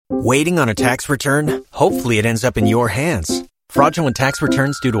Waiting on a tax return? Hopefully it ends up in your hands. Fraudulent tax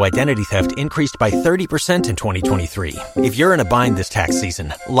returns due to identity theft increased by 30% in 2023. If you're in a bind this tax season,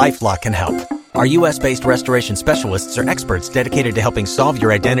 LifeLock can help. Our U.S.-based restoration specialists are experts dedicated to helping solve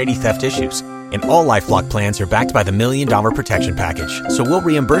your identity theft issues. And all LifeLock plans are backed by the $1 Million Protection Package. So we'll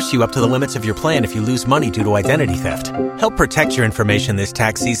reimburse you up to the limits of your plan if you lose money due to identity theft. Help protect your information this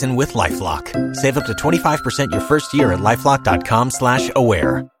tax season with LifeLock. Save up to 25% your first year at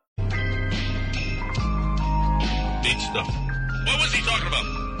LifeLock.com/aware. Neat stuff. What was he talking about?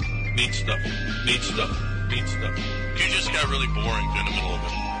 Neat stuff. Neat stuff. Neat stuff. You just got really boring in the middle of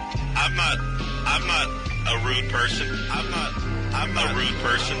it. I'm not a rude person. I'm not a rude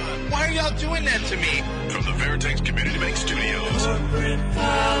person. Why are y'all doing that to me? From the Veritex Community Bank Studios,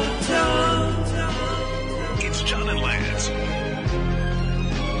 it's John and Lance.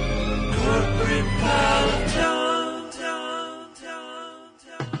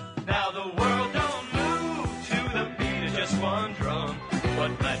 Now the world don't move to the beat of just one drum.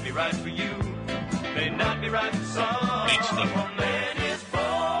 What might be right for you may not be right for some. Neat stuff. A man is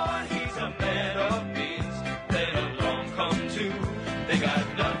born, he's a man of means. Then along come two, they got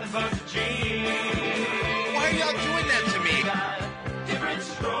nothing but the genes. Why are y'all doing that to me? Got different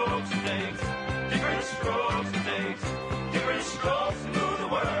strokes and things, different strokes and things, different strokes to move the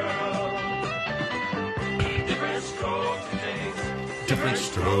world. Different strokes and things, Different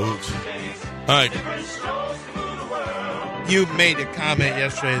strokes. All right. You made a comment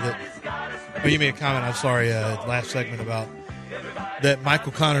yesterday last segment about that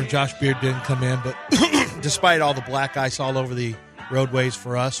Michael Connor and Josh Beard didn't come in, but despite all the black ice all over the roadways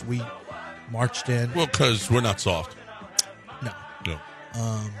for us, we marched in. Well, because we're not soft. No.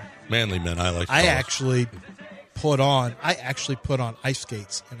 Manly men, I like. I actually put on ice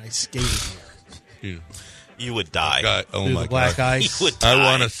skates and I skated here. You would die. God, oh Through my the black God. ice. He would die. I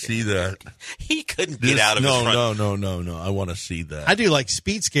want to see that. He couldn't get out of his front. No. I want to see that. I do like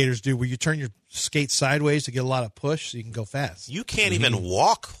speed skaters do, where you turn your skate sideways to get a lot of push so you can go fast. You can't even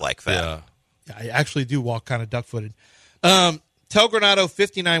walk like that. Yeah. I actually do walk kind of duck-footed. Tel Granado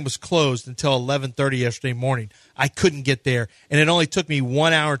 59 was closed until 11:30 yesterday morning. I couldn't get there, and it only took me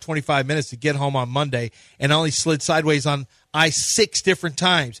 1 hour and 25 minutes to get home on Monday, and I only slid sideways on ice 6 different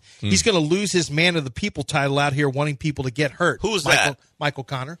times. He's going to lose his Man of the People title out here wanting people to get hurt. Who's that? Michael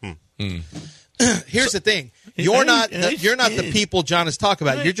Connor. Here's the thing. You're not the people John is talking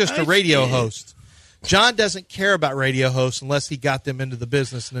about. You're just a radio host. John doesn't care about radio hosts unless he got them into the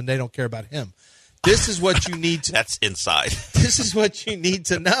business, and then they don't care about him. This is what you need to That's inside. This is what you need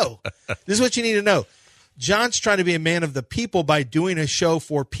to know. This is what you need to know. John's trying to be a man of the people by doing a show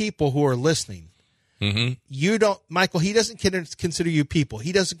for people who are listening. Mm-hmm. You don't, Michael. He doesn't consider you people.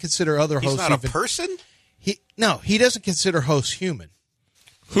 He doesn't consider other He's hosts. not a person? He doesn't consider hosts human.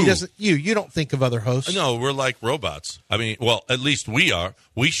 Who? He doesn't. You don't think of other hosts. No, we're like robots. I mean, well, at least we are.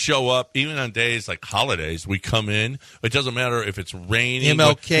 We show up even on days like holidays. We come in. It doesn't matter if it's raining.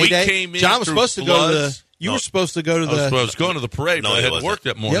 MLK we Day. John John was supposed to go to the. You were supposed to go to the. I was going to the parade, No, but I he had wasn't. work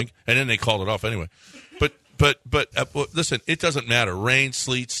that morning, Yep. and then they called it off anyway. But listen, it doesn't matter. Rain,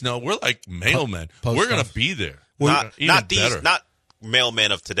 sleet, snow. We're like mailmen. Post We're going office. to be there. Not these, better. not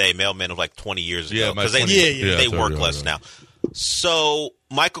mailmen of today, mailmen of like 20 years Yeah, ago. my Because they, 20 yeah, they yeah, work 30, less right. now. So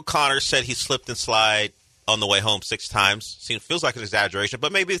Michael Connor said he slipped and slide on the way home 6 times. Feels like an exaggeration,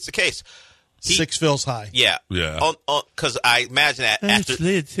 but maybe it's the case. 6 feels high. Yeah. Yeah. Because I imagine that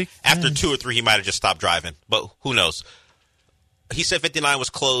after 2 or 3, he might have just stopped driving. But who knows? He said 59 was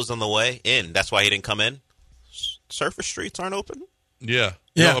closed on the way in. That's why he didn't come in. Surface streets aren't open. Yeah.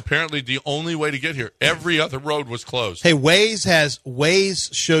 Yeah. No, apparently the only way to get here, every other road was closed. Hey,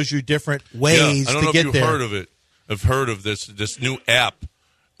 Waze shows you different ways I don't to know get if you've there. heard of it. I've heard of this new app,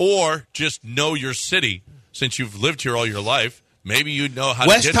 or just know your city since you've lived here all your life. Maybe you know how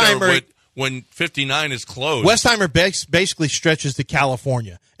to get there when 59 is closed. Westheimer basically stretches to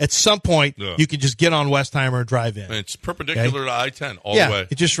California. At some point, Yeah. you can just get on Westheimer and drive in. It's perpendicular to I-10 all yeah, the way.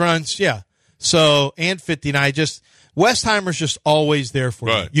 it just runs. Yeah. So and 59 Westheimer's just always there for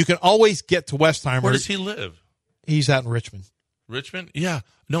you. Right. You can always get to Westheimer. Where does he live? He's out in Richmond. Richmond? Yeah.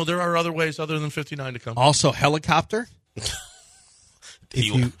 No, there are other ways other than 59 to come. Also, helicopter.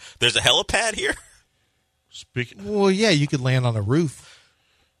 There's a helipad here? Well, yeah, you could land on a roof.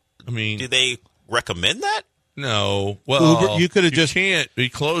 I mean, Do they recommend that? no. Well, Uber, you could have just can't. They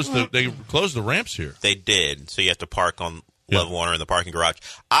closed the ramps here. They did. So you have to park on level 1 or in the parking garage.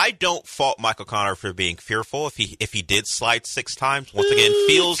 I don't fault Michael Connor for being fearful. If he did slide 6 times, once again,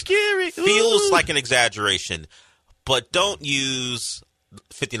 feels like an exaggeration. But don't use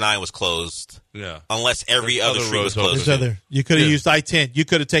 59 was closed. Yeah. Unless every There's other other street was roads closed. You could have used I-10. You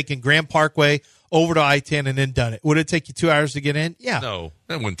could have taken Grand Parkway over to I-10 and then done it. Would it take you 2 hours to get in? Yeah. No,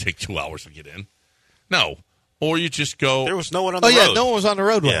 that wouldn't take 2 hours to get in. No. Or you just go. There was no one on the Oh, road. yeah, no one was on the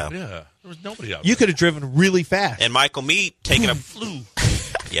roadway. Yeah. Yeah, there was nobody out You there. could have driven really fast. And Michael Meade taking a flu.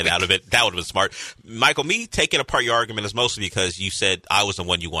 Yeah, that would have been smart. Michael Meade taking apart your argument is mostly because you said I was the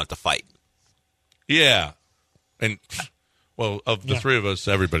one you wanted to fight. Yeah. And, well, of the three of us,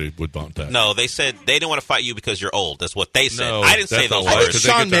 everybody would bump that. No, they said they didn't want to fight you because you're old. That's what they said. No, I didn't say that's those not why, words. 'cause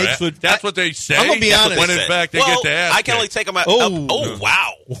Sean they get Mapes their would- That's what they say. I'm gonna be honest. When in fact they get the ass I can only kicked. take them out. Oh.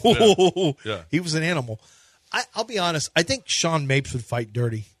 Wow. Yeah. He was an animal. I'll be honest. I think Sean Mapes would fight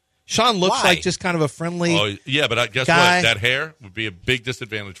dirty. Sean looks Why? like just kind of a friendly. Oh, yeah, but guess guy. what? That hair would be a big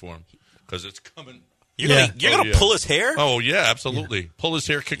disadvantage for him because it's coming. You're Yeah. gonna pull his hair? Oh, yeah, absolutely. Pull his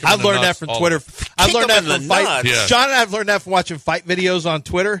hair, kick him I in the learned that nuts, from all Twitter. of it. I Kick learned him that in from the fight. nuts. Yeah. Sean and I've learned that from watching fight videos on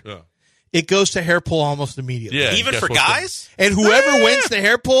Twitter. Yeah. It goes to hair pull almost immediately. Yeah, Even guess for what's guys? And whoever wins the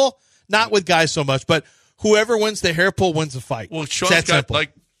hair pull, not with guys so much, but whoever wins the hair pull wins the fight. Well, It's Sean's that got simple.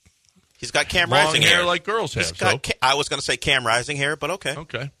 like He's got Cam long Rising hair hair. like girls have. He's got So. I was going to say Cam Rising hair, but okay.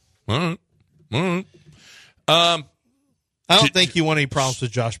 Okay. All right. I don't think you want any problems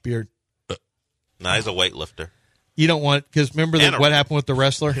with Josh Beard. No, he's a weightlifter. You don't want, because remember And what happened with the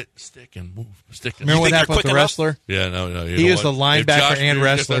wrestler? Hit, stick, and move. Stick and Remember You what think happened you're with the quick enough? wrestler? Yeah, no. You He know is what? a linebacker If Josh and Beard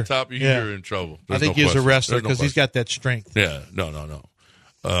wrestler. Gets on top of you, Yeah. you're in trouble. I There's think no he's a question. wrestler There's no because he's question. got that strength. Yeah, no.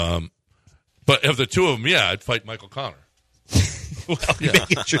 But of the two of them, yeah, I'd fight Michael Connor. Well,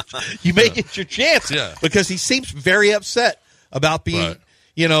 you may get your chance Yeah. because he seems very upset about being,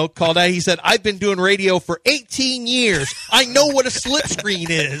 Right. called out. He said, "I've been doing radio for 18 years. I know what a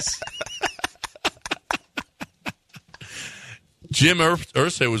slipstream is." Jim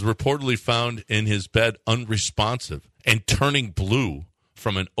Irsay was reportedly found in his bed unresponsive and turning blue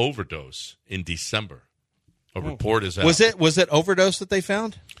from an overdose in December. A report is out. Was it overdose that they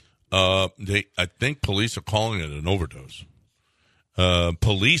found? I think police are calling it an overdose.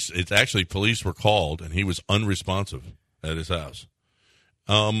 Police were called, and he was unresponsive at his house.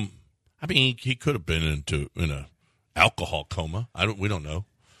 I mean, he could have been in a alcohol coma. We don't know,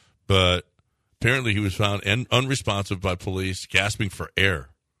 but apparently he was found unresponsive by police, gasping for air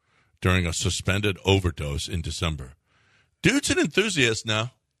during a suspended overdose in December. Dude's an enthusiast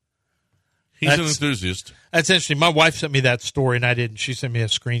now. He's an enthusiast. That's interesting. My wife sent me that story, and I didn't. She sent me a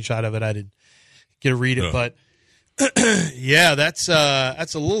screenshot of it. I didn't get to read it, but yeah, that's a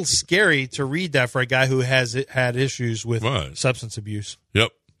little scary to read that for a guy who has had issues with substance abuse.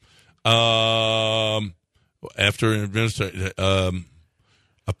 Yep.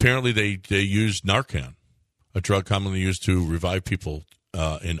 Apparently they used Narcan, a drug commonly used to revive people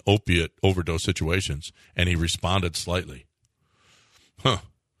in opiate overdose situations, and he responded slightly. Huh.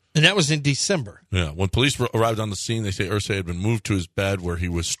 And that was in December. Yeah. When police arrived on the scene, they say Irsay had been moved to his bed where he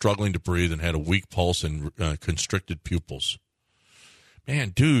was struggling to breathe and had a weak pulse and constricted pupils. Man,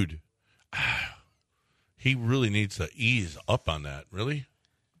 dude, he really needs to ease up on that, really.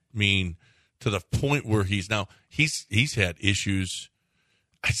 I mean, to the point where he's had issues.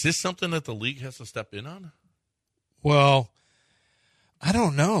 Is this something that the league has to step in on? Well, I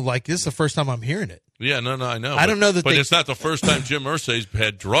don't know. Like, this is the first time I'm hearing it. Yeah, no, I know. I don't know that but it's not the first time Jim Irsay's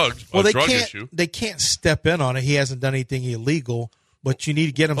had drug issue. They can't step in on it. He hasn't done anything illegal, but you need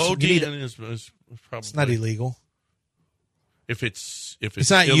to get him. Is probably, it's not illegal. If it's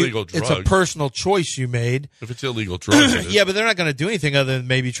not illegal drugs. It's a personal choice you made. If it's illegal drugs. Yeah, but they're not going to do anything other than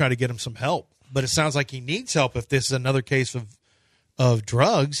maybe try to get him some help. But it sounds like he needs help if this is another case of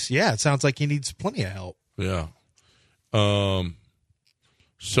drugs. Yeah, it sounds like he needs plenty of help. Yeah.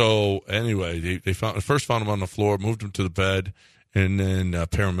 So anyway, they first found him on the floor, moved him to the bed, and then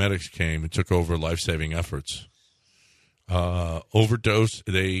paramedics came and took over life-saving efforts. Overdose.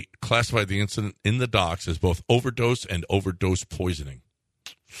 They classified the incident in the docs as both overdose and overdose poisoning.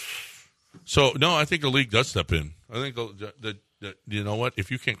 So no, I think the league does step in. I think that you know what?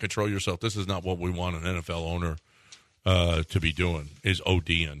 If you can't control yourself, this is not what we want an NFL owner to be doing. Is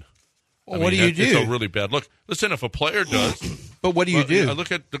ODing. Well, what do you do? It's a really bad look. Listen, if a player does, but what do you do?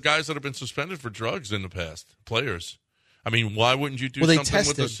 Look at the guys that have been suspended for drugs in the past. Players. I mean, why wouldn't you do they something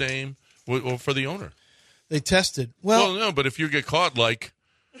with tested. the same for the owner? They tested. Well, no, but if you get caught,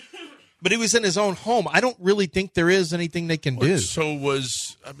 but he was in his own home. I don't really think there is anything they can do. So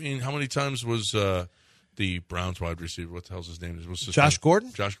how many times was the Browns wide receiver? What the hell's his name? Was Josh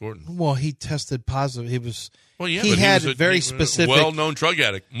Gordon? Josh Gordon. Well, he tested positive. He was. Well, yeah, he but had he was very specific, well-known drug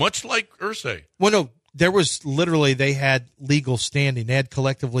addict, much like Irsay. Well, no, there was literally they had legal standing. They had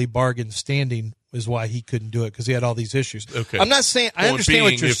collectively bargained standing is why he couldn't do it because he had all these issues. Okay. I'm not saying I understand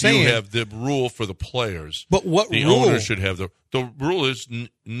what you're saying. If you have the rule for the players, but what the rule? owner should have the rule is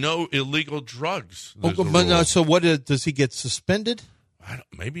no illegal drugs. So what does he get suspended?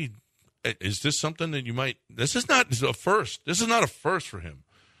 Maybe is this something that you might? This is not a first. This is not a first for him.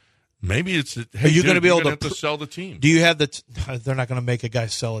 Maybe it's. Hey, are you going to be able have to sell the team? Do you have they're not going to make a guy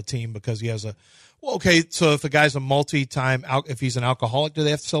sell a team because he has a. Well, okay, so if a guy's a multi-time, if he's an alcoholic, do they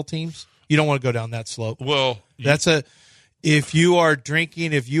have to sell teams? You don't want to go down that slope. Well, if you are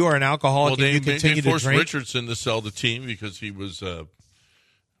drinking, if you are an alcoholic, and you continue to forced drink. Richardson to sell the team because he was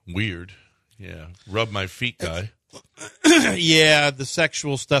weird. Yeah, rub my feet guy. Yeah, the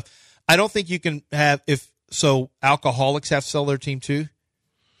sexual stuff. I don't think you can have alcoholics have to sell their team too.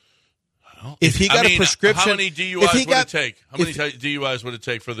 If he got a prescription, how many DUIs would it take? How many DUIs would it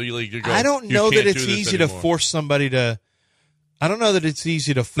take for the league to go? I don't know that it's easy to force somebody to. I don't know that it's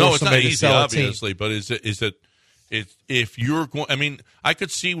easy to force somebody to sell a team. Obviously, but is it if you're going? I mean, I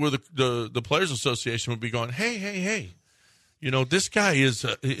could see where the Players Association would be going, hey, this guy is.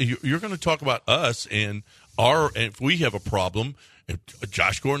 You're going to talk about us and if we have a problem. And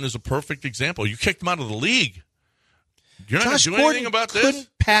Josh Gordon is a perfect example. You kicked him out of the league. You're not going to do anything about this. Couldn't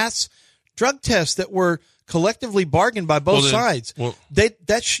pass drug tests that were collectively bargained by both sides. Well,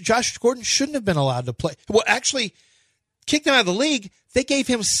 Josh Gordon shouldn't have been allowed to play. Well, actually, kicked him out of the league. They gave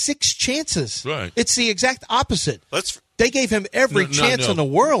him 6 chances. Right. It's the exact opposite. They gave him every chance in the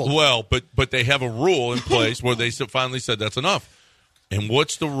world. Well, but they have a rule in place where they finally said that's enough. And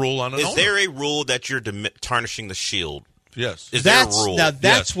what's the rule on an owner? Is there a rule that you're tarnishing the shield? Yes. Is there a rule? Now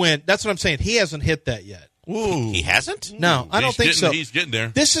that's what I'm saying. He hasn't hit that yet. Ooh. He hasn't? No, I don't think so. He's getting there.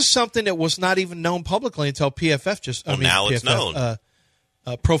 This is something that was not even known publicly until PFF now it's known.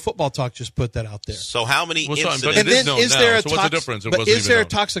 Pro Football Talk just put that out there. So how many incidents? But it is known now. So what's the difference? Is there a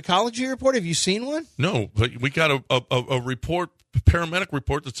toxicology report? Have you seen one? No, but we got a report, paramedic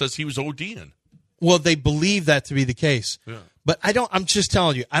report that says he was ODing. Well, they believe that to be the case. Yeah. But I'm just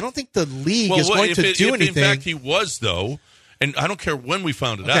telling you, I don't think the league is going to do anything. In fact, he was, though, and I don't care when we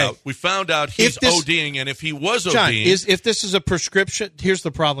found it out. We found out he's ODing, and if he was ODing. If this is a prescription, here's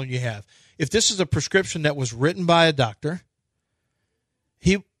the problem you have. If this is a prescription that was written by a doctor,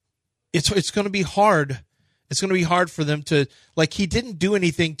 it's going to be hard. It's going to be hard for them to, he didn't do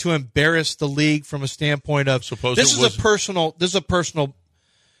anything to embarrass the league from a standpoint of, this is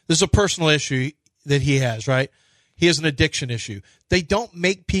a personal issue that he has, right? He has an addiction issue. They don't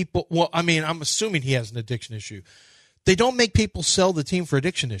make people, I'm assuming he has an addiction issue. They don't make people sell the team for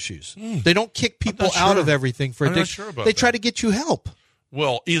addiction issues. They don't kick people out of everything for addiction. I'm not sure about they try to get you help.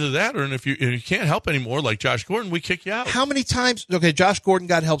 Well, either that or if you can't help anymore, like Josh Gordon, we kick you out. How many times? Okay, Josh Gordon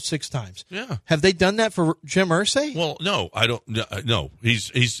got help 6 times. Yeah. Have they done that for Jim Irsay? Well, no, I don't. No,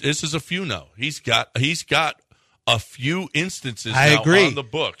 this is a few now. He's got a few instances I now agree. on the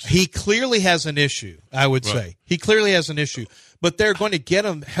books. He clearly has an issue, I would say. He clearly has an issue. But they're going to get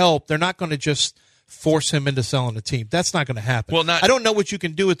him help. They're not going to just force him into selling a team. That's not going to happen. Well, I don't know what you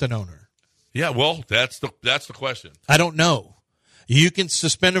can do with an owner. Yeah, well, that's the question. I don't know. You can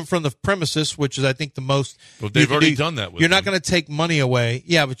suspend him from the premises, which is, I think, the most. Well, they've already done that with You're him. not going to take money away.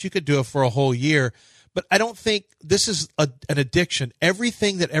 Yeah, but you could do it for a whole year. But I don't think this is an addiction.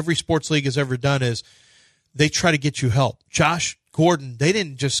 Everything that every sports league has ever done is they try to get you help. Josh Gordon, they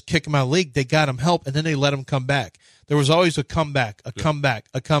didn't just kick him out of the league. They got him help, and then they let him come back. There was always a comeback, a comeback,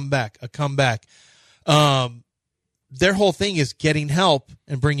 a comeback, a comeback. Their whole thing is getting help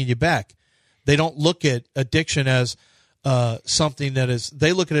and bringing you back. They don't look at addiction as something that is.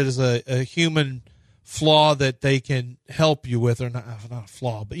 They look at it as a human flaw that they can help you with, or not a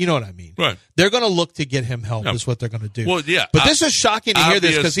flaw, but you know what I mean. Right. They're going to look to get him help. Is what they're going to do. Well, yeah. But this is shocking to hear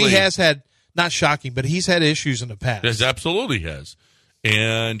this because he obviously- has had. Not shocking, but he's had issues in the past. Yes, absolutely has.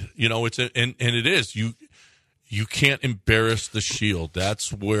 And it is. You can't embarrass the Shield.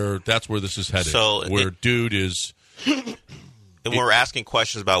 That's where this is headed. So dude is. And we're asking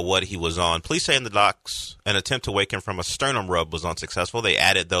questions about what he was on. Police say in the docs an attempt to wake him from a sternum rub was unsuccessful. They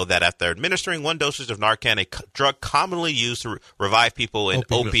added, though, that after administering 1 dosage of Narcan, a drug commonly used to revive people in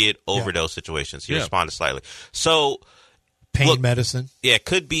opiate overdose situations, he responded slightly. So. Pain medicine. Yeah, it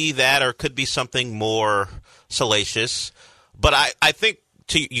could be that or it could be something more salacious. But I think,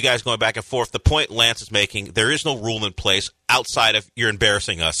 to you guys going back and forth, the point Lance is making, there is no rule in place outside of you're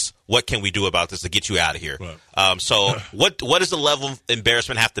embarrassing us. What can we do about this to get you out of here? Right. So what does the level of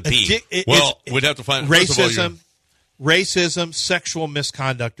embarrassment have to be? We'd have to find racism, sexual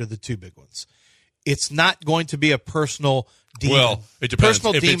misconduct are the 2 big ones. It's not going to be a personal demon. Well, it depends.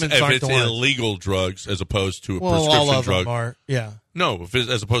 Personal if demons it's, aren't if the it's ones. illegal drugs as opposed to a Well, prescription all of drug. them are. Yeah. No, if it's,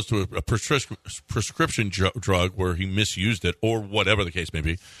 as opposed to a prescription drug where he misused it or whatever the case may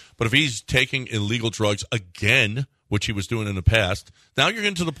be. But if he's taking illegal drugs again, which he was doing in the past, now you're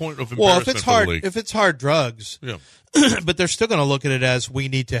getting to the point of embarrassment for the league. If it's hard drugs, Yeah. but they're still going to look at it as we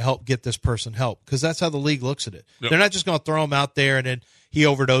need to help get this person help because that's how the league looks at it. Yep. They're not just going to throw him out there and then he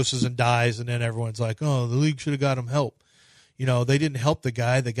overdoses and dies and then everyone's like, oh, the league should have got him help. You know, they didn't help the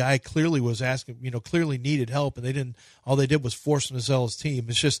guy. The guy clearly was asking, clearly needed help, and they didn't. All they did was force him to sell his team.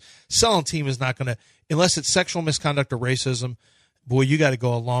 It's just selling team is not going to, unless it's sexual misconduct or racism. Boy, you got to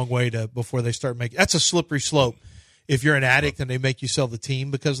go a long way before they start making. That's a slippery slope. If you're an addict and they make you sell the team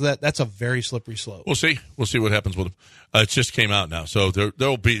because of that, that's a very slippery slope. We'll see. We'll see what happens with him. It just came out now, so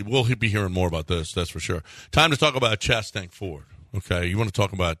we'll be hearing more about this. That's for sure. Time to talk about Chastang Ford. Okay, you want to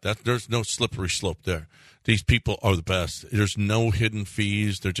talk about that? There's no slippery slope there. These people are the best. There's no hidden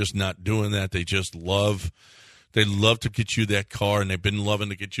fees. They're just not doing that. They just love to get you that car, and they've been loving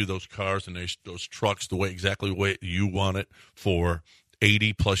to get you those cars and those trucks exactly the way you want it for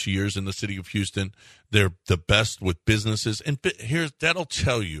 80-plus years in the city of Houston. They're the best with businesses. And that'll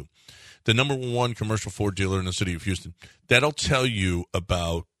tell you, the number one commercial Ford dealer in the city of Houston, that'll tell you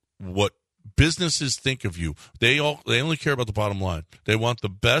about what businesses think of you. They only care about the bottom line. They want the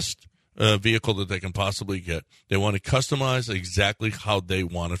best vehicle that they can possibly get. They want to customize exactly how they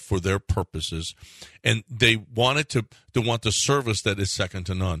want it for their purposes, and they want it to want the service that is second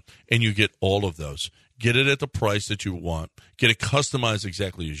to none. And you get all of those. Get it at the price that you want. Get it customized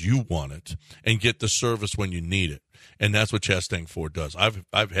exactly as you want it, and get the service when you need it. And that's what Chastang Ford does.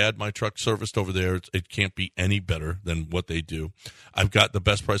 I've had my truck serviced over there. It can't be any better than what they do. I've got the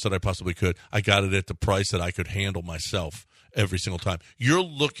best price that I possibly could. I got it at the price that I could handle myself every single time. You're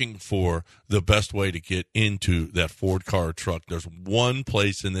looking for the best way to get into that Ford car or truck. There's one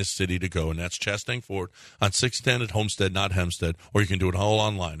place in this city to go, and that's Chastang Ford on 610 at Homestead, not Hempstead, or you can do it all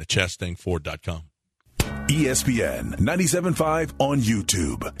online at chastangford.com. ESPN 97.5 on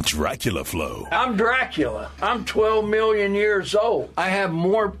YouTube. Dracula Flow. I'm Dracula. I'm 12 million years old. I have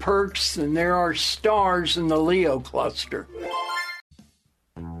more perks than there are stars in the Leo cluster.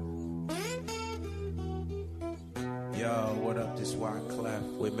 Yo, what up? This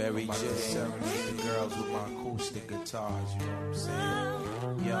Wyclef with Mary J. Serenade the girls with my acoustic guitars. You know what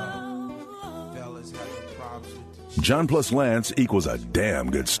I'm saying? Yo, fellas having problems with the John plus Lance equals a damn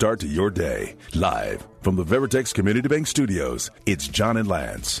good start to your day. Live from the Veritex Community Bank Studios, it's John and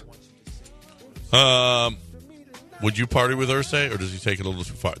Lance. Would you party with Irsay, or does he take it a little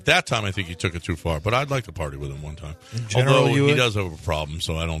too far? That time, I think he took it too far, but I'd like to party with him one time. In general, although you he would? does have a problem,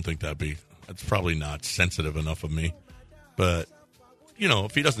 so I don't think that's probably not sensitive enough of me. But,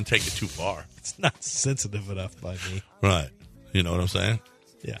 if he doesn't take it too far. It's not sensitive enough by me. Right. You know what I'm saying?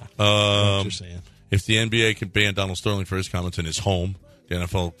 Yeah. I know what you're saying. If the NBA can ban Donald Sterling for his comments in his home, the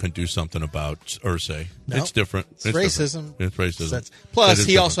NFL can do something about Irsay. No, it's different. It's racism. Different. It's racism. Plus, It is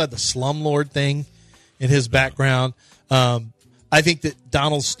he also different. had the slumlord thing in his background. I think that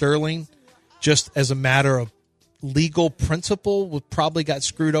Donald Sterling, just as a matter of legal principle, probably got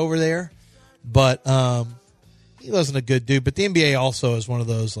screwed over there. But he wasn't a good dude. But the NBA also is one of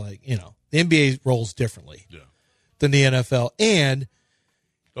those, the NBA rolls differently than the NFL. And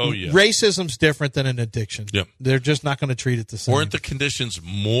racism's different than an addiction. Yeah. They're just not going to treat it the same. Weren't the conditions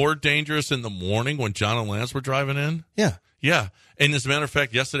more dangerous in the morning when John and Lance were driving in? Yeah. Yeah. And as a matter of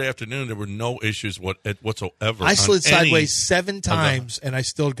fact, yesterday afternoon, there were no issues whatsoever. I slid on any sideways 7 times, and I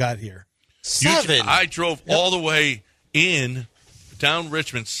still got here. 7. I drove all the way down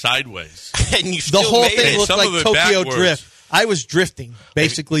Richmond sideways. And you The still whole made thing it. looked Some like of it Tokyo backwards. Drift. I was drifting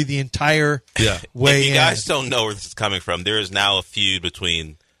basically the entire way If you in. guys don't know where this is coming from, there is now a feud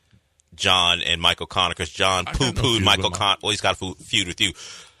between John and Michael Connor because John I got no poo-pooed feud Michael with Connor. Well, he's got a feud with you.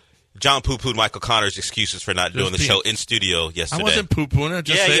 John poo-pooed Michael Connor's excuses for not doing the show in studio yesterday. I wasn't poo-pooing it.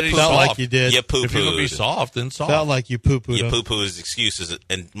 Just Yeah, said you he's felt soft. like you did. You If you're going to be poo-pooed. soft, then soft. Felt like you poo-pooed You him. poo-pooed his excuses,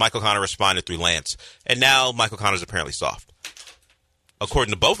 and Michael Connor responded through Lance. And now Michael Connor's apparently soft,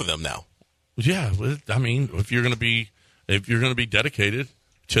 according to both of them now. Yeah, I mean, if you're going to be dedicated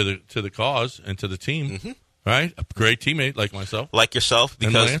to the cause and to the team, right? A great teammate like myself, Like yourself,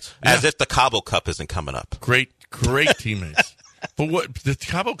 And because Lance? as Yeah. if the Cabo Cup isn't coming up. great teammates. But what the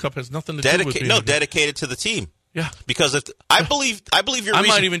Cabo Cup has nothing to do with being Dedicated to the team. Yeah, Because if I believe your I reason.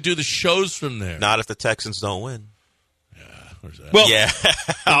 might even do the shows from there. Not if the Texans don't win. Where's that? Well, Yeah.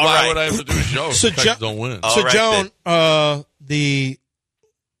 Why All right. would I have to do a show if So the Texans Jo- don't win? All So, right, Joan,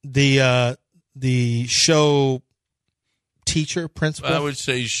 the show teacher, principal. I would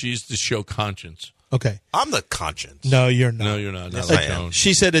say she's the show conscience. Okay. I'm the conscience. No, you're not. No, you're not. Yes, Not I am. Jones.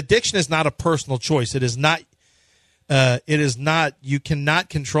 She said addiction is not a personal choice. It is not. You cannot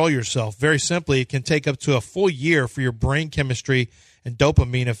control yourself. Very simply, it can take up to a full year for your brain chemistry and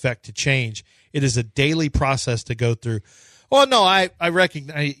dopamine effect to change. It is a daily process to go through. Well, no, I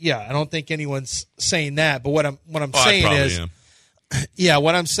recognize. Yeah, I don't think anyone's saying that. But what I'm saying is, am. yeah,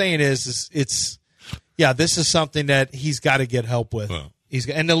 what I'm saying is it's this is something that he's got to get help with. Well.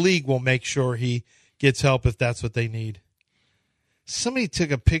 And the league will make sure he gets help if that's what they need. Somebody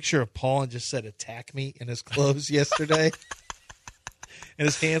took a picture of Paul and just said "attack me" in his clothes yesterday, and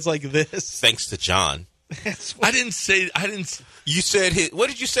his hands like this. Thanks to John. I didn't say. You said what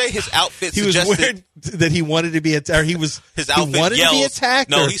did you say? His outfit He was suggested weird that he wanted to be attacked. Or his outfit he wanted yells, to be attacked.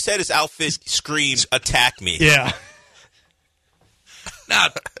 No, or? he said his outfit screams "attack me." Yeah.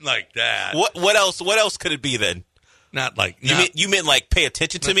 Not like that. What else? What else could it be then? Not like You meant like pay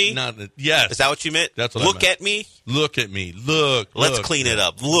attention to me? Yes. Is that what you meant? That's what I Look meant. at me. Look at me. Look. Let's clean it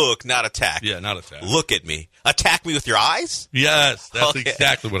up. Look, not attack. Yeah, not attack. Look at me. Attack me with your eyes? Yes, that's Okay.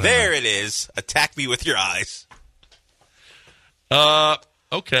 exactly what I There meant. it is. Attack me with your eyes.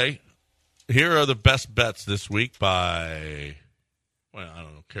 Okay. Here are the best bets this week by, well, I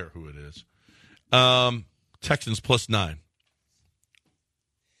don't care who it is. Texans +9.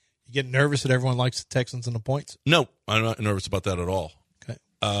 You get nervous that everyone likes the Texans and the points? No, I'm not nervous about that at all. Okay.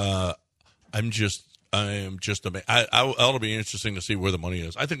 I am just amazed. It'll be interesting to see where the money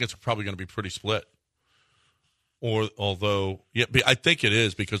is. I think it's probably going to be pretty split. I think it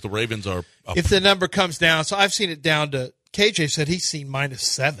is because the Ravens are. If the number comes down, so I've seen it down to. KJ said he's seen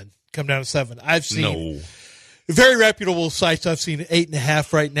 -7 come down to 7. I've seen very reputable sites. I've seen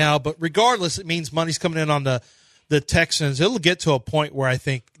 8.5 right now, but regardless, it means money's coming in on the Texans. It'll get to a point where I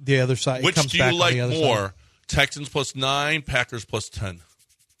think the other side. Which comes do back you like on the other more? side. Texans +9, Packers +10.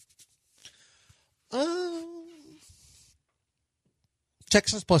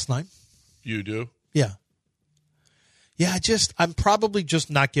 Texans +9. You do? Yeah. Yeah, I'm probably just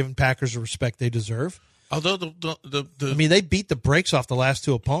not giving Packers the respect they deserve. Although I mean, they beat the brakes off the last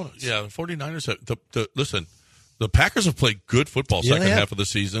two opponents. Yeah, the 49ers have, listen, the Packers have played good football second half of the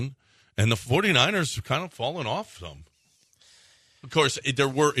season, and the 49ers have kind of fallen off some. Of course, there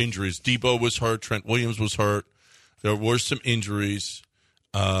were injuries. Debo was hurt. Trent Williams was hurt. There were some injuries,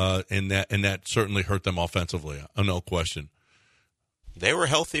 and that certainly hurt them offensively. No question. They were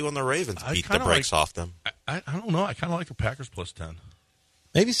healthy when the Ravens beat the brakes off them. I don't know. I kind of like the Packers +10.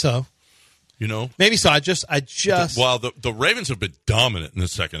 Maybe so. You know, maybe so. I just. Well, the Ravens have been dominant in the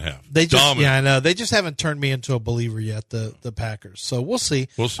second half. Dominant. Yeah, I know. They just haven't turned me into a believer yet. The Packers. So we'll see.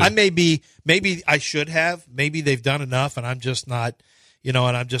 I maybe I should have. Maybe they've done enough, and I'm just not. And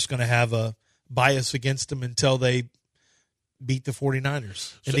I'm just going to have a bias against them until they beat the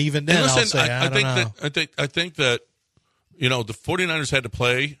 49ers. And even then, I'll say I don't know. I think that the 49ers had to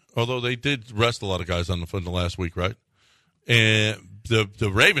play, although they did rest a lot of guys in the last week, right? And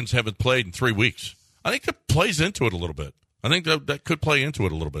the Ravens haven't played in 3 weeks. I think that plays into it a little bit. I think that could play into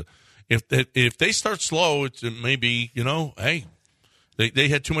it a little bit. If they start slow, it may be, hey, they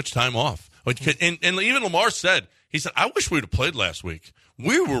had too much time off. And even Lamar said, he said, I wish we would have played last week.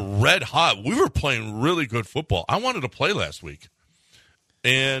 We were red hot. We were playing really good football. I wanted to play last week.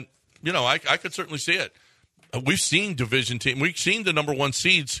 And, I could certainly see it. We've seen division team. We've seen the number 1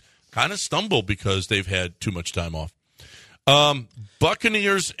 seeds kind of stumble because they've had too much time off.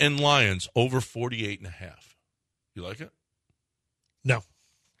 Buccaneers and Lions over 48.5. You like it? No.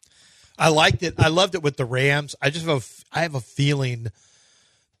 I liked it. I loved it with the Rams. I have a feeling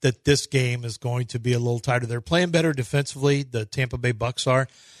that this game is going to be a little tighter. They're playing better defensively. The Tampa Bay Bucs are.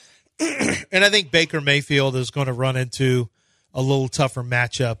 And I think Baker Mayfield is going to run into a little tougher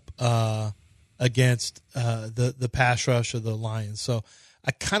matchup against the pass rush of the Lions. So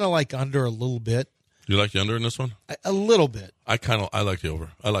I kind of like under a little bit. You like the under in this one? A little bit. I like the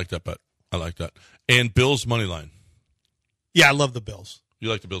over. I like that bet. I like that. And Bills money line. Yeah, I love the Bills. You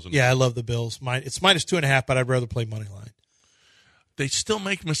like the Bills? Yeah, I love the Bills. It's -2.5, but I'd rather play money line. They still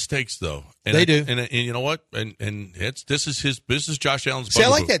make mistakes though. And they do. And you know what? And this is Josh Allen's. See, I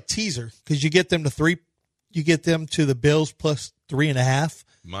like that teaser because you get them to 3. You get them to the Bills +3.5.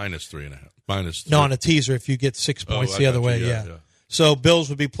 -3.5. No, on a teaser if you get 6 points the other way. Yeah. So Bills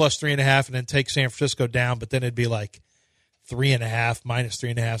would be +3.5 and then take San Francisco down, but then it'd be like 3.5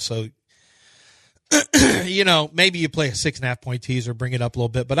 -3.5. So maybe you play a 6.5 point teaser, bring it up a little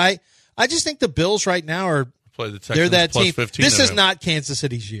bit. But I just think the Bills right now are they're that team. This is not Kansas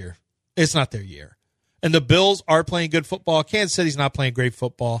City's year. It's not their year. And the Bills are playing good football. Kansas City's not playing great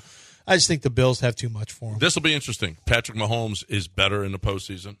football. I just think the Bills have too much for them. This will be interesting. Patrick Mahomes is better in the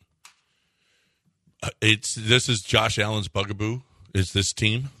postseason. This is Josh Allen's bugaboo. Is this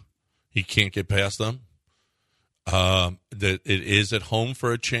team? He can't get past them. That it is at home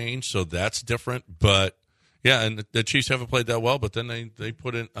for a change, so that's different. But yeah, and the Chiefs haven't played that well. But then they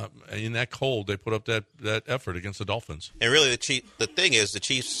put in that cold, they put up that effort against the Dolphins. And really, the thing is, the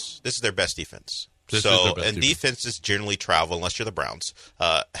Chiefs. This is their best defense. Defenses generally travel unless you're the Browns.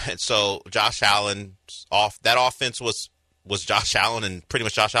 And so Josh Allen that offense was Josh Allen and pretty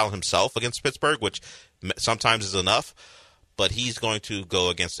much Josh Allen himself against Pittsburgh, which sometimes is enough. But he's going to go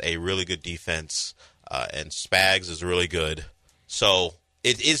against a really good defense, and Spags is really good. So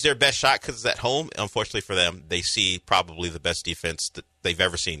it is their best shot because it's at home. Unfortunately for them, they see probably the best defense that they've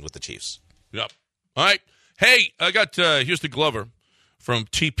ever seen with the Chiefs. Yep. All right. Hey, I got Houston Glover from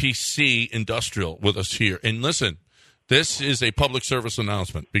TPC Industrial with us here. And listen, this is a public service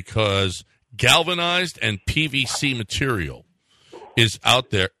announcement because galvanized and PVC material is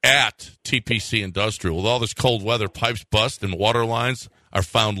out there at TPC Industrial. With all this cold weather, pipes bust and water lines are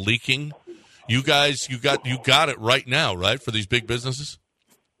found leaking. You guys, you got it right now, right, for these big businesses?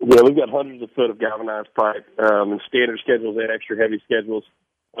 Yeah, we've got hundreds of foot of galvanized pipe and standard schedules and extra heavy schedules.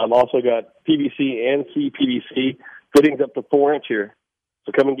 I've also got PVC and CPVC fittings up to 4 inch here.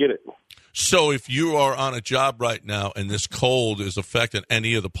 So come and get it. So if you are on a job right now and this cold is affecting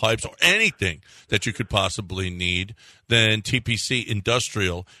any of the pipes or anything that you could possibly need, then TPC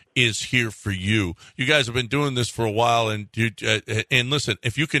Industrial is here for you. You guys have been doing this for a while, and listen,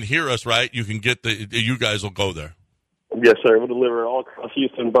 if you can hear us right, you can get you guys will go there. Yes, sir. We'll deliver all across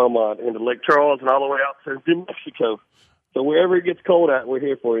Houston, Beaumont, into Lake Charles, and all the way out to New Mexico. So wherever it gets cold at, we're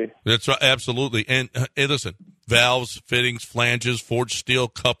here for you. That's right, absolutely. And hey, listen, valves, fittings, flanges, forged steel,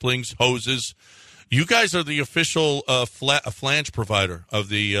 couplings, hoses. You guys are the official flange provider of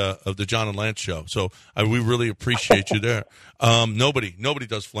the John and Lance show. So we really appreciate you there. Nobody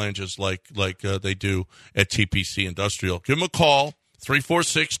does flanges like they do at TPC Industrial. Give them a call,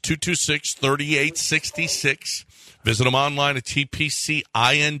 346-226-3866. Visit them online at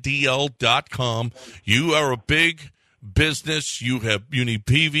tpcindl.com. You are a big business. You need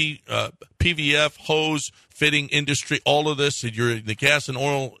PVF, hose, fitting industry, all of this. You're in the gas and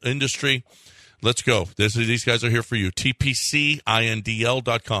oil industry. Let's go. These guys are here for you.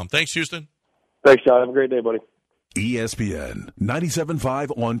 tpcindl.com. Thanks, Houston. Thanks, John. Have a great day, buddy. ESPN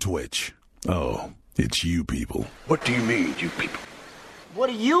 97.5 on Twitch. Oh, it's you people. What do you mean, you people? What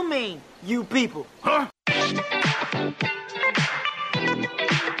do you mean, you people? Huh?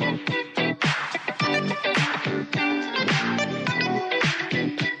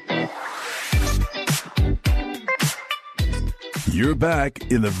 You're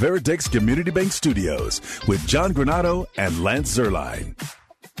back in the Veritex Community Bank Studios with John Granado and Lance Zerline.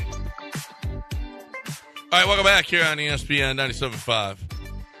 All right, welcome back here on ESPN 97.5.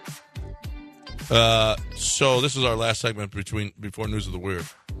 So this is our last segment before News of the Weird.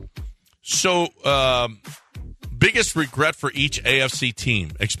 So, biggest regret for each AFC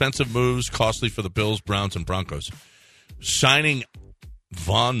team. Expensive moves, costly for the Bills, Browns, and Broncos. Signing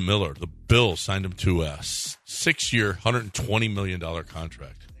Von Miller. The Bills signed him to a 6-year, $120 million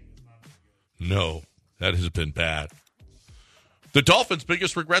contract. No, that has been bad. The Dolphins'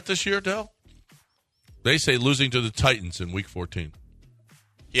 biggest regret this year, Del? They say losing to the Titans in Week 14.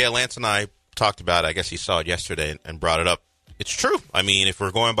 Yeah, Lance and I talked about it. I guess he saw it yesterday and brought it up. It's true. I mean, if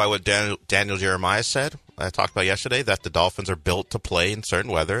we're going by what Daniel Jeremiah said, I talked about yesterday, that the Dolphins are built to play in certain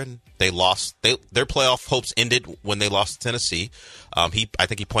weather, and they lost. Their playoff hopes ended when they lost to Tennessee. I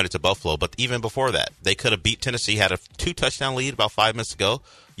think he pointed to Buffalo, but even before that, they could have beat Tennessee, had a 2-touchdown lead about 5 minutes ago.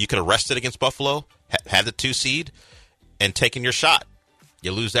 You could have rested against Buffalo, had the 2 seed, and taken your shot.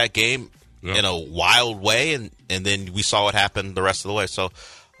 You lose that game in a wild way, and then we saw what happened the rest of the way. So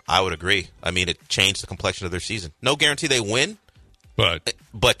I would agree. I mean, it changed the complexion of their season. No guarantee they win,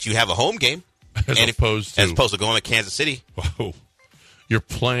 but you have a home game as opposed to going to Kansas City. Whoa. You're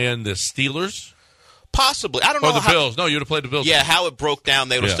playing the Steelers? Possibly. I don't know. Or the Bills. No, you would have played the Bills. Yeah, how it broke down,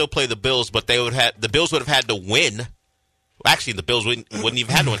 they would have still played the Bills, but the Bills would have had to win. Actually, the Bills wouldn't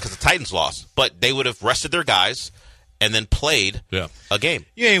even have to win because the Titans lost. But they would have rested their guys and then played a game.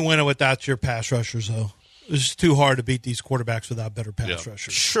 You ain't winning without your pass rushers, though. It's just too hard to beat these quarterbacks without better pass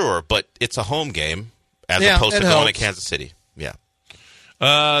rushers. Sure, but it's a home game as opposed to going to Kansas City. Yeah.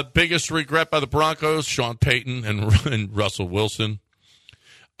 Biggest regret by the Broncos, Sean Payton and Russell Wilson.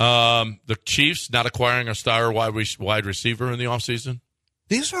 The Chiefs not acquiring a star wide receiver in the offseason.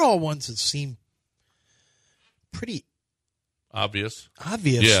 These are all ones that seem pretty obvious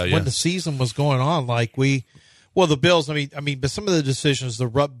when the season was going on. Like the Bills, I mean, but some of the decisions,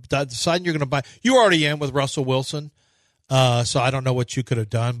 deciding you're going to buy, you already in with Russell Wilson. So I don't know what you could have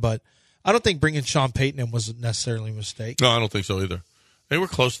done, but I don't think bringing Sean Payton in was necessarily a mistake. No, I don't think so either. They were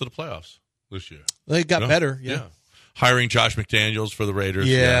close to the playoffs this year. They got better, yeah. Hiring Josh McDaniels for the Raiders.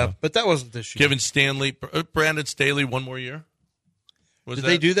 Yeah, but that wasn't this year. Giving Brandon Staley one more year. Did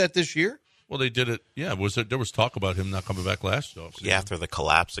they do that this year? Well, they did it. Yeah, there was talk about him not coming back last year. Yeah, after the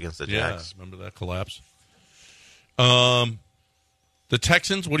collapse against the Jags. Yeah, remember that collapse? The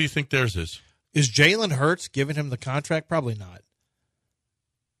Texans, what do you think theirs is? Is Jalen Hurts giving him the contract? Probably not.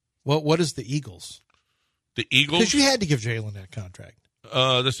 What is the Eagles? The Eagles? Because you had to give Jalen that contract.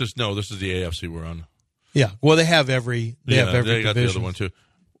 This is the AFC we're on. Yeah. Well, they have every They got division. the other one too.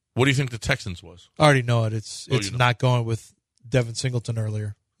 What do you think the Texans was? I already know it. It's not going with Devin Singleton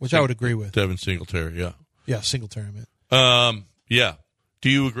earlier, which I would agree with. Devin Singletary, yeah. Yeah, Singletary, I meant. Yeah. Do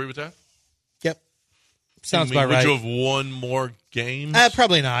you agree with that? Yep. Sounds about right. Would you have won more games?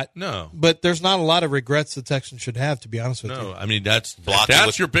 Probably not. No. But there's not a lot of regrets the Texans should have, to be honest with you. No, I mean, that's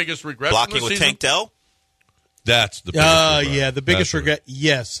with, your biggest regret. Blocking with Tank Dell? That's the biggest regret. Yeah, the biggest regret.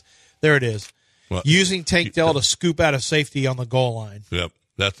 Yes. There it is. Well, using Tank Dell to scoop out a safety on the goal line. Yep.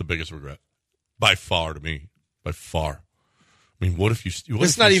 That's the biggest regret. By far, to me. By far. I mean, what if you...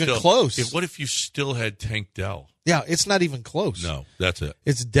 It's not even close. What if you still had Tank Dell? Yeah, it's not even close. No, that's it.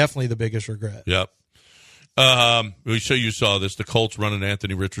 It's definitely the biggest regret. Yep. So you saw this, the Colts running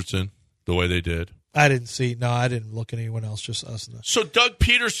Anthony Richardson the way they did. I didn't see. No, I didn't look at anyone else, just us. So Doug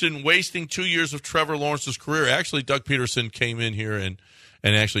Peterson wasting 2 years of Trevor Lawrence's career. Actually, Doug Peterson came in here and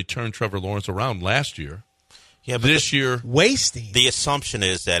actually turned Trevor Lawrence around last year. Yeah, but this year wasting. The assumption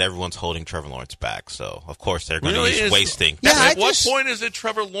is that everyone's holding Trevor Lawrence back, so of course they're going to use wasting. Yeah, at what point is it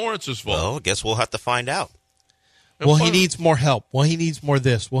Trevor Lawrence's fault? Well, I guess we'll have to find out. Well, he needs more help. Well, he needs more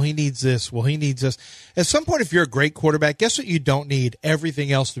this. Well, he needs this. Well, he needs this. At some point, if you're a great quarterback, guess what you don't need?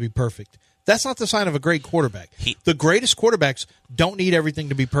 Everything else to be perfect. That's not the sign of a great quarterback. The greatest quarterbacks don't need everything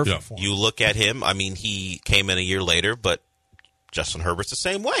to be perfect for them. You look at him, I mean, he came in a year later, but Justin Herbert's the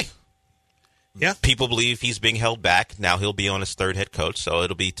same way. Yeah. People believe he's being held back. Now he'll be on his third head coach, so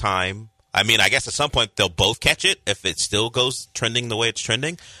it'll be time. I mean, I guess at some point they'll both catch it if it still goes trending the way it's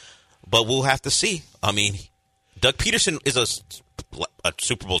trending, but we'll have to see. I mean, Doug Peterson is a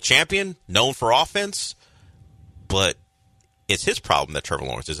Super Bowl champion, known for offense, but it's his problem that Trevor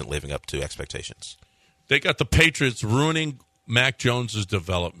Lawrence isn't living up to expectations. They got the Patriots ruining Mac Jones's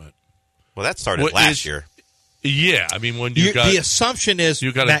development. Well, that started last year. Yeah, I mean, when you got... The assumption is...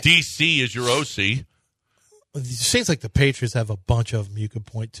 You got a DC as your OC. It seems like the Patriots have a bunch of them you could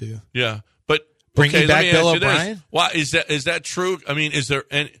point to. Yeah, but... Bringing back Bill O'Brien? Why is that true? I mean, is there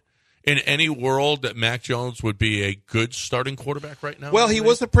in any world that Mac Jones would be a good starting quarterback right now? Well, he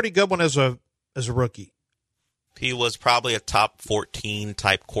was a pretty good one as a rookie. He was probably a top 14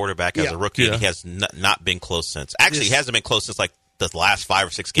 type quarterback as a rookie, and he has not been close since. Actually, he hasn't been close since like the last 5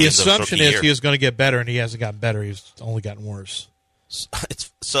 or 6 games. The assumption is he was going to get better, and he hasn't gotten better. He's only gotten worse.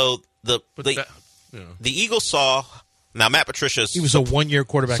 So the Eagles saw now Matt Patricia. He was a 1-year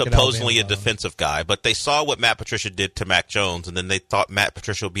quarterback, supposedly a defensive guy, but they saw what Matt Patricia did to Mac Jones, and then they thought Matt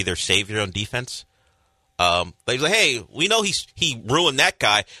Patricia would be their savior on defense. They was like, hey, we know he ruined that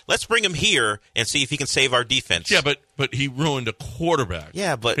guy. Let's bring him here and see if he can save our defense. Yeah, but he ruined a quarterback.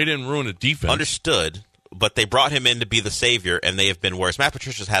 Yeah, but he didn't ruin a defense. Understood. But they brought him in to be the savior, and they have been worse. Matt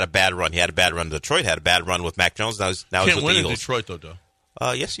Patricia's had a bad run. He had a bad run in Detroit. Had a bad run with Mac Jones. Now he's with the Eagles. Can't win in Detroit though.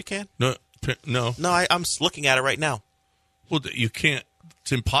 Yes, you can. No. I'm looking at it right now. Well, you can't.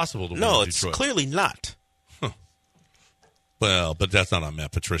 It's impossible to win in Detroit. No, it's clearly not. Huh. Well, but that's not on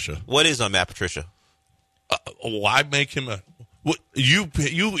Matt Patricia. What is on Matt Patricia? Why make him a? You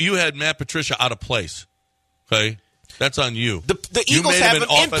had Matt Patricia out of place. Okay. That's on you. The Eagles have him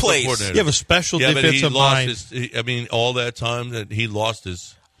in place. You have a special defensive mind. All that time that he lost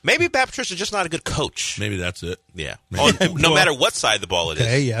his... Maybe Matt Patricia's just not a good coach. Maybe that's it. Yeah. No matter what side of the ball it is.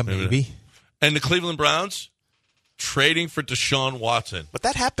 Okay, yeah, maybe. And the Cleveland Browns trading for Deshaun Watson. But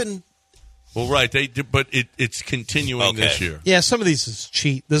that happened... Well, right. They did, but it's continuing this year. Yeah, some of these is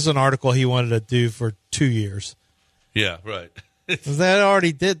cheat. This is an article he wanted to do for 2 years. Yeah, right.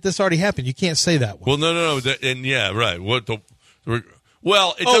 This already happened. You can't say that one. Well, no. Right. It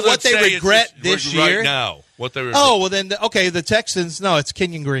doesn't what they say regret this year right now. What they regret. Oh, well then, the Texans. No, it's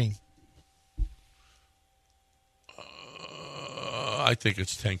Kenyon Green. I think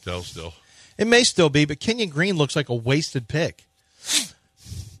it's Tank Dell still. It may still be, but Kenyon Green looks like a wasted pick.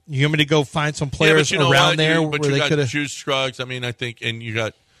 You want me to go find some players around there where they could have? Juice Scruggs. I mean, I think, and you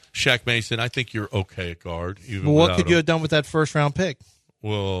got Shaq Mason. I think you're okay at guard. Well, what could you have done with that first-round pick?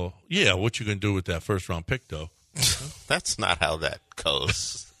 Well, yeah, what you going to do with that first-round pick, though? That's not how that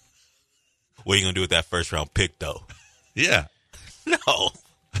goes. What are you going to do with that first-round pick, though? Yeah. No.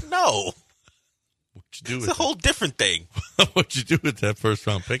 No. What'd you do It's with a whole different thing. What'd you do with that first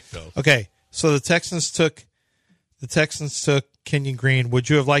round pick, though? Okay, so the Texans took Kenyon Green. Would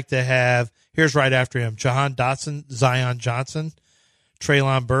you have liked to have? Here's right after him: Jahan Dotson, Zion Johnson,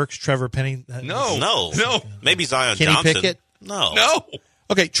 Treylon Burks, Trevor Penning. No. Maybe Zion Kenny Johnson. Pickett? No.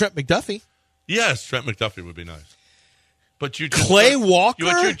 Okay, Trent McDuffie. Yes, Trent McDuffie would be nice. But you just Clay Walker?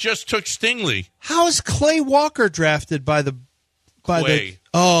 You just took Stingley. How is Clay Walker drafted by the? Clay.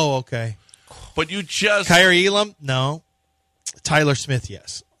 Oh, okay. But you just Kyrie Elam? No. Tyler Smith,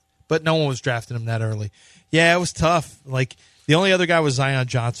 yes. But no one was drafting him that early. Yeah, it was tough. Like, the only other guy was Zion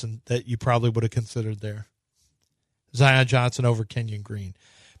Johnson that you probably would have considered there. Zion Johnson over Kenyon Green.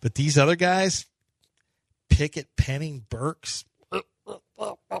 But these other guys, Pickett, Penning, Burks,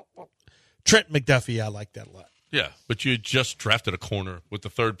 Trent McDuffie, I like that a lot. Yeah, but you just drafted a corner with the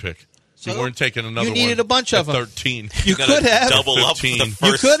third pick. So you weren't taking another one. You needed a bunch of them. 13. You could have. Double up for the 15.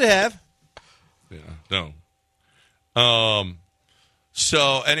 first. You could have. Yeah, no.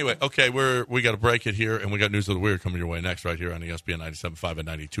 So anyway, okay, we got to break it here, and we got News of the Weird coming your way next right here on ESPN 97.5 and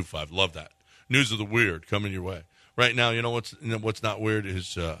 92.5. Love that. News of the Weird coming your way. Right now, you know what's not weird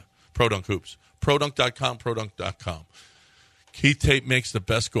is Pro Dunk Hoops. ProDunk.com. Keith Tate makes the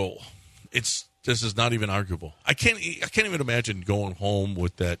best goal. This is not even arguable. I can't even imagine going home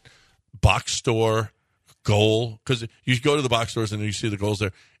with that box store goal, because you go to the box stores and you see the goals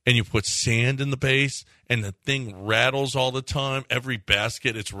there, and you put sand in the base, and the thing rattles all the time. Every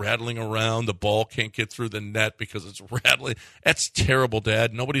basket, it's rattling around. The ball can't get through the net because it's rattling. That's terrible,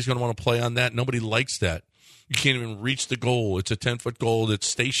 Dad. Nobody's going to want to play on that. Nobody likes that. You can't even reach the goal. It's a 10-foot goal that's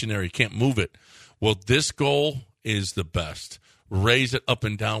stationary. You can't move it. Well, this goal is the best. Raise it up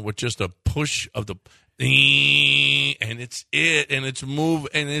and down with just a push of the and it's move,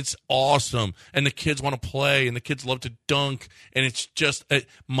 and it's awesome, and the kids want to play, and the kids love to dunk, and it's just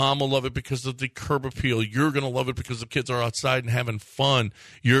Mom will love it because of the curb appeal. You're going to love it because the kids are outside and having fun.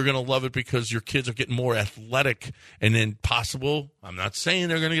 You're going to love it because your kids are getting more athletic, and then possible. I'm not saying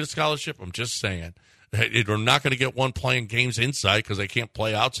they're going to get a scholarship. I'm just saying they're not going to get one playing games inside because they can't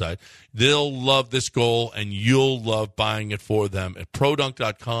play outside. They'll love this goal, and you'll love buying it for them at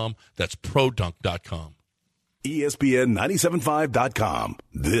ProDunk.com. That's ProDunk.com. ESPN975.com.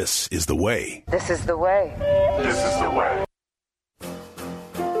 This is the way. This is the way. This is the way.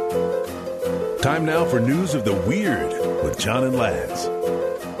 Time now for News of the Weird with John and Lance.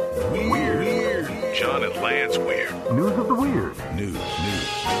 Weird. John and Lance Weird. News of the Weird. News.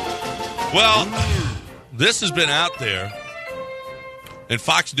 Well, this has been out there, and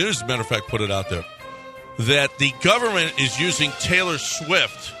Fox News, as a matter of fact, put it out there, that the government is using Taylor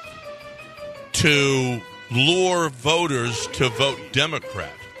Swift to lure voters to vote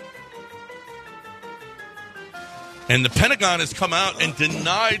Democrat. And the Pentagon has come out and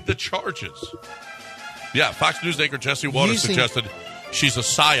denied the charges. Yeah, Fox News anchor Jesse Waters suggested she's a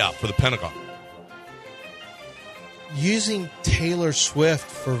psyop for the Pentagon. Using Taylor Swift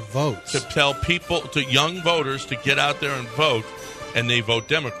for votes. To tell people, to young voters, to get out there and vote, and they vote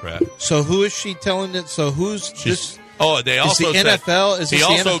Democrat. So who is she telling it? So who's this? Oh, they also said, NFL? He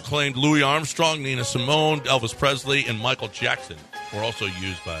also claimed Louis Armstrong, Nina Simone, Elvis Presley, and Michael Jackson were also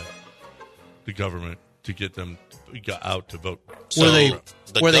used by the government to get them out to vote. So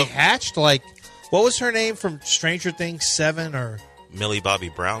were they hatched? Like, what was her name from Stranger Things 7 or Millie Bobby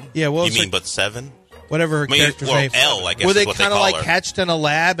Brown? Yeah, what was you mean but 7? Whatever her character's name. L, I guess. Were they kind of like her. hatched in a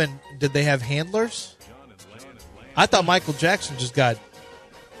lab, and did they have handlers? I thought Michael Jackson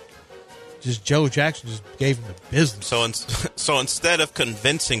Joe Jackson just gave him the business. So instead of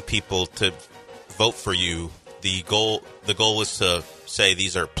convincing people to vote for you, the goal was to say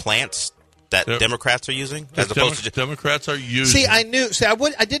these are plants that Democrats are using, as opposed to Democrats are using. I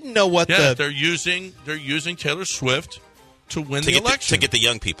didn't know what they're using Taylor Swift to win the election. To get the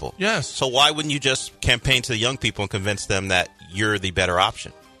young people. Yes. So why wouldn't you just campaign to the young people and convince them that you're the better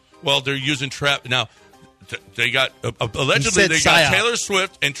option? Well, they're using now. They got allegedly they got Taylor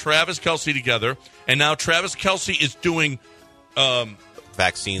Swift and Travis Kelce together, and now Travis Kelce is doing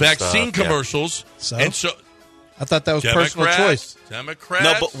vaccine commercials. So? And so I thought that was personal choice. Democrats.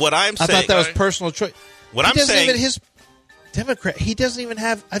 No, but what I'm saying, I thought that was personal choice. What I'm saying, his Democrat. He doesn't even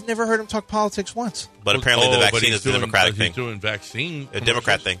have. I've never heard him talk politics once. But apparently, the vaccine is the Democratic thing. He's doing vaccine. A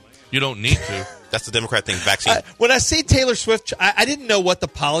Democrat thing. You don't need to. That's the Democrat thing. Vaccine. When I see Taylor Swift, I didn't know what the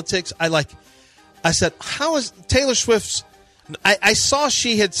politics. I said, how is Taylor Swift's... I saw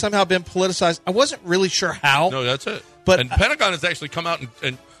she had somehow been politicized. I wasn't really sure how. No, that's it. But and Pentagon has actually come out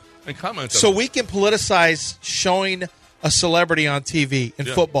and commented. So we can politicize showing a celebrity on TV in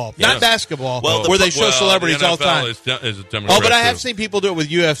Yeah. football, Yeah. not basketball, Well, where they show celebrities the all the time. NFL is a Democrat, Oh, but I have too. seen people do it with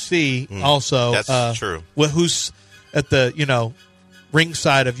UFC also. That's true. Who's at the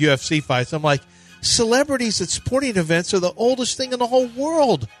ringside of UFC fights? I'm like, celebrities at sporting events are the oldest thing in the whole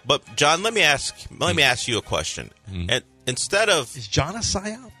world. But John, let me ask you a question. And instead of Is John a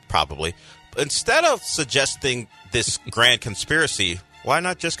psyop? probably, instead of suggesting this grand conspiracy, why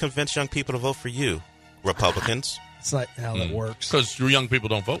not just convince young people to vote for you, Republicans? It's not how that works. Because young people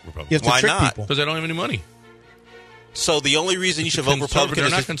don't vote You have Republican. to Why trick not? people. Because they don't have any money. So the only reason you should vote Republican They're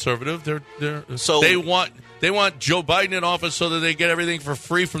is not if- conservative. They're So- they want Joe Biden in office so that they get everything for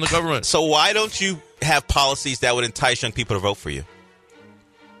free from the government. So why don't you have policies that would entice young people to vote for you?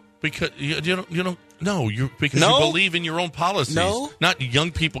 Because you don't no, because No? you believe in your own policies. No? Not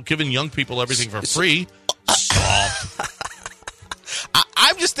young people giving young people everything for free.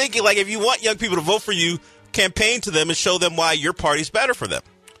 I'm just thinking, like, if you want young people to vote for you, campaign to them and show them why your party's better for them.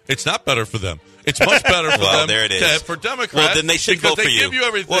 It's not better for them. It's much better for Well, them. there it is. For Democrats, Well, then they should because vote for they you. give you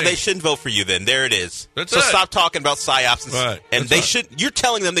everything. Well, they shouldn't vote for you then. There it is. That's so it. stop talking about psyops. Right. And That's they right. should. You're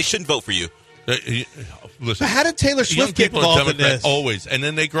telling them they shouldn't vote for you. Listen, How did Taylor young Swift get people are involved in Democrat this? always, and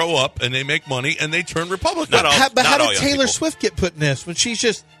then they grow up and they make money and they turn Republican. Not all- How not all did young Taylor people. Swift get put in this when she's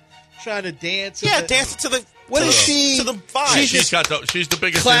just trying to dance? Yeah, and the- dance to the. What to is the- she- to the vibe? she's She's just she's the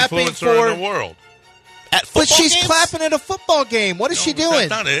biggest clapping influencer for- in the world. At football But she's games? clapping at a football game. What is she doing? That's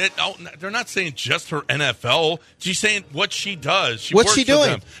not it. Oh, they're not saying just her NFL. She's saying what she does. What's works she with doing?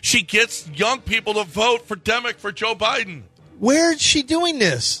 them. She gets young people to vote for Joe Biden. Where is she doing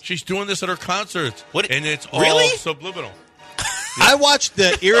this? She's doing this at her concerts. What- And it's all Really? subliminal. I watched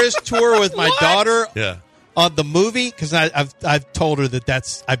the Eras tour with my daughter Yeah. on the movie because I've told her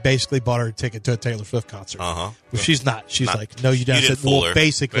that's I basically bought her a ticket to a Taylor Swift concert. Uh-huh. Well, she's not. She's Not- like, no, you don't. you I didn't said, fool well,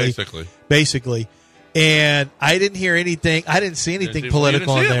 her. basically. And I didn't hear anything. I didn't see anything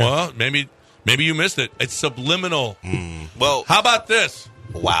political You in didn't see there. it. Well, maybe you missed it. It's subliminal. Well, How about this?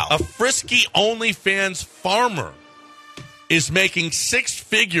 wow. A frisky OnlyFans farmer is making 6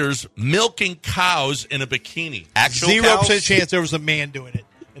 figures milking cows in a bikini. Actual 0% cows? chance there was a man doing it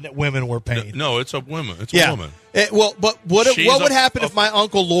and that women were paying. No, it's a woman. It's a Yeah. woman. Well, but what She's would a- happen a- if my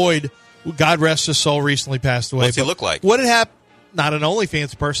Uncle Lloyd, God rest his soul, recently passed away? What's he but look like? What had happened? Not an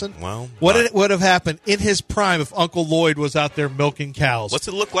OnlyFans person. Well, what not- would have happened in his prime if Uncle Lloyd was out there milking cows? What's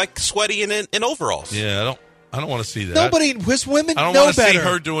it look like sweaty in overalls? Yeah, I don't want to see that. Nobody, his women I don't know want to see better.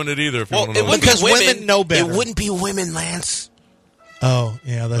 her doing it either. If you Well, want to it know wouldn't Because be women. women know better. It wouldn't be women, Lance. Oh,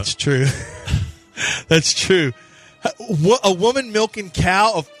 yeah, that's true. That's true. A woman milking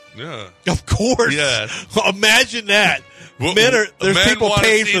cow? Yeah. Of course. Yeah. Imagine that. Well, There's men people wanna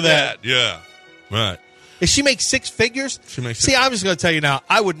paying see for that. Yeah. Right. If she makes 6 figures, She makes see, I'm just going to tell you now,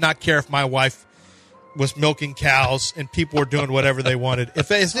 I would not care if my wife was milking cows and people were doing whatever they wanted. If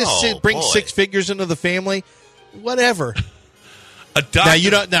this Oh, brings boy. 6 figures into the family, whatever. A doctor. Now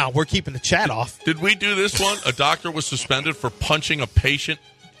you don't. Now we're keeping the chat off. Did we do this one? A doctor was suspended for punching a patient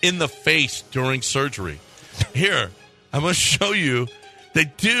in the face during surgery. Here, I'm going to show you. The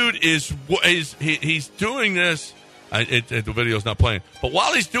dude he's doing this. The video's not playing. But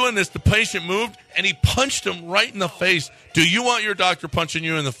while he's doing this, the patient moved and he punched him right in the face. Do you want your doctor punching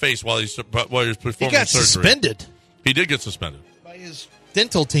you in the face while he's performing He got surgery? suspended He did get suspended. by his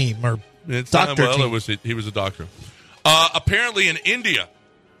dental team or It's doctor not, team. he was a doctor. Apparently in India,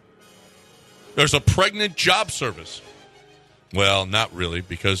 there's a pregnant job service. Well, not really,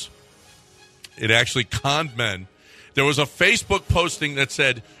 because it actually conned men. There was a Facebook posting that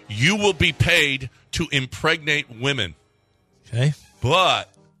said, you will be paid to impregnate women, Okay, but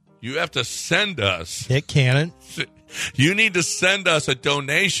you have to send us. hit cannon. You need to send us a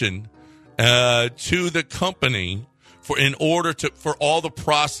donation to the company for all the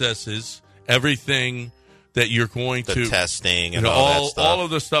processes, everything that you're going The to testing and all that stuff. all of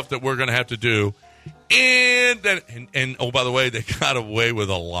the stuff that we're going to have to do, and then and oh, by the way, they got away with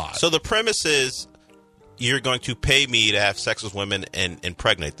a lot. So the premise is you're going to pay me to have sex with women and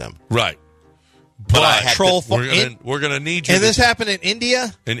impregnate them. Right, But I had troll to, farm. we're gonna need you. And this happened in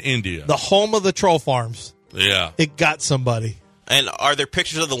India, in India, the home of the troll farms. yeah. It got somebody. and are there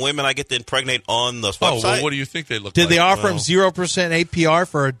pictures of the women I get to impregnate on the Oh, website? well, what do you think they look Did like? they offer him well. 0% APR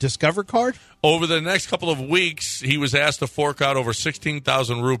for a Discover card? Over the next couple of weeks, he was asked to fork out over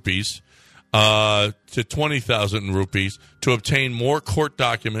 16,000 rupees to 20,000 rupees to obtain more court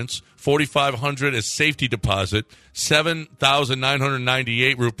documents, 4,500 as safety deposit,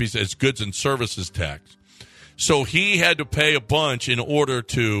 7,998 rupees as goods and services tax. So he had to pay a bunch in order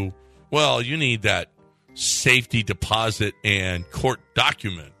to, well, you need that safety deposit and court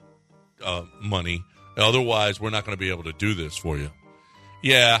document money Otherwise, we're not going to be able to do this for you.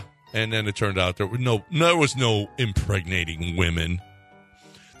 Yeah, and then it turned out there was no impregnating women.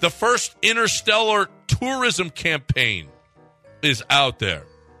 The first interstellar tourism campaign is out there.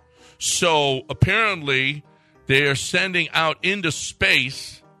 So apparently they are sending out into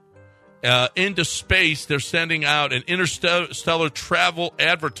space, they're sending out an interstellar travel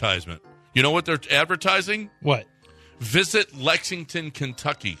advertisement. You know what they're advertising? What? Visit Lexington,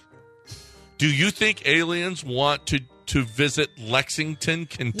 Kentucky. Do you think aliens want to visit Lexington,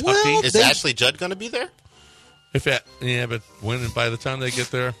 Kentucky? Well, Is Ashley Judd going to be there? But by the time they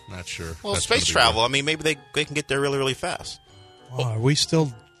get there, not sure. Well, That's space travel. I mean, maybe they can get there really, really fast. Oh, are we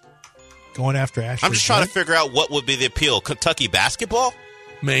still going after Ashley? I'm just trying to figure out what would be the appeal. Kentucky basketball?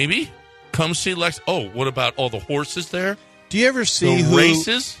 Maybe. Come see Lex. Oh, what about all the horses there? Do you ever see the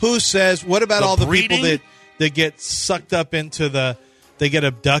races? Who says, what about all the breeding? people that get sucked up into they get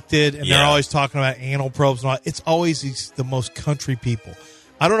abducted and they're always talking about anal probes and all. It's always the most country people.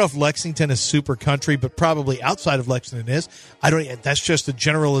 I don't know if Lexington is super country, but probably outside of Lexington is. That's just a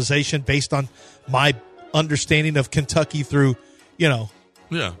generalization based on my understanding of Kentucky through,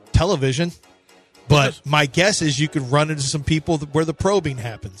 television. But my guess is you could run into some people where the probing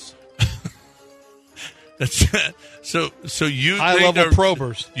happens. So you high-level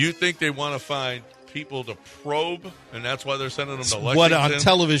probers. You think they want to find people to probe, and that's why they're sending them to Lexington? What on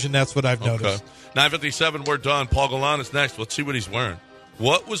television, that's what I've noticed. 9:57, we're done. Paul Gallant is next. Let's see what he's wearing.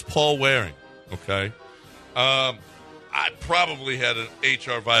 What was Paul wearing? Okay. I probably had an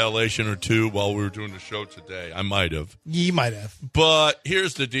HR violation or two while we were doing the show today. I might have. You might have. But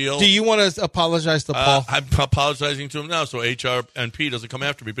here's the deal. Do you want to apologize to Paul? I'm apologizing to him now so HR and P doesn't come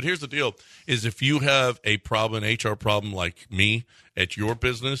after me. But here's the deal, is if you have a problem, an HR problem like me at your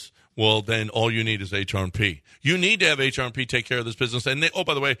business, well, then all you need is HR and P. You need to have HR and P take care of this business. And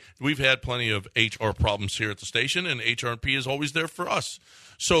by the way, we've had plenty of HR problems here at the station, and HR and P is always there for us.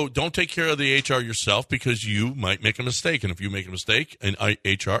 So don't take care of the HR yourself because you might make a mistake. And if you make a mistake in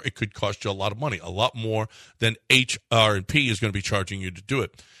HR, it could cost you a lot of money, a lot more than HR and P is going to be charging you to do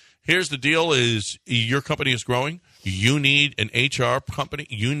it. Here's the deal is your company is growing. You need an HR company.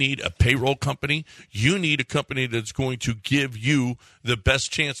 You need a payroll company. You need a company that's going to give you the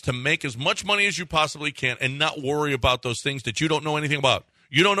best chance to make as much money as you possibly can and not worry about those things that you don't know anything about.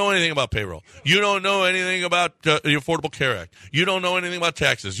 You don't know anything about payroll. You don't know anything about the Affordable Care Act. You don't know anything about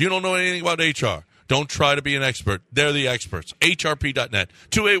taxes. You don't know anything about HR. Don't try to be an expert. They're the experts. HRP.net.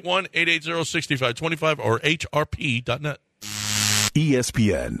 281-880-6525 or HRP.net.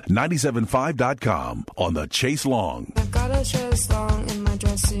 ESPN 97.5.com on the Chase Long. I've got a chest long in my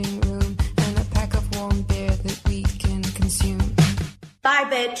dressing room.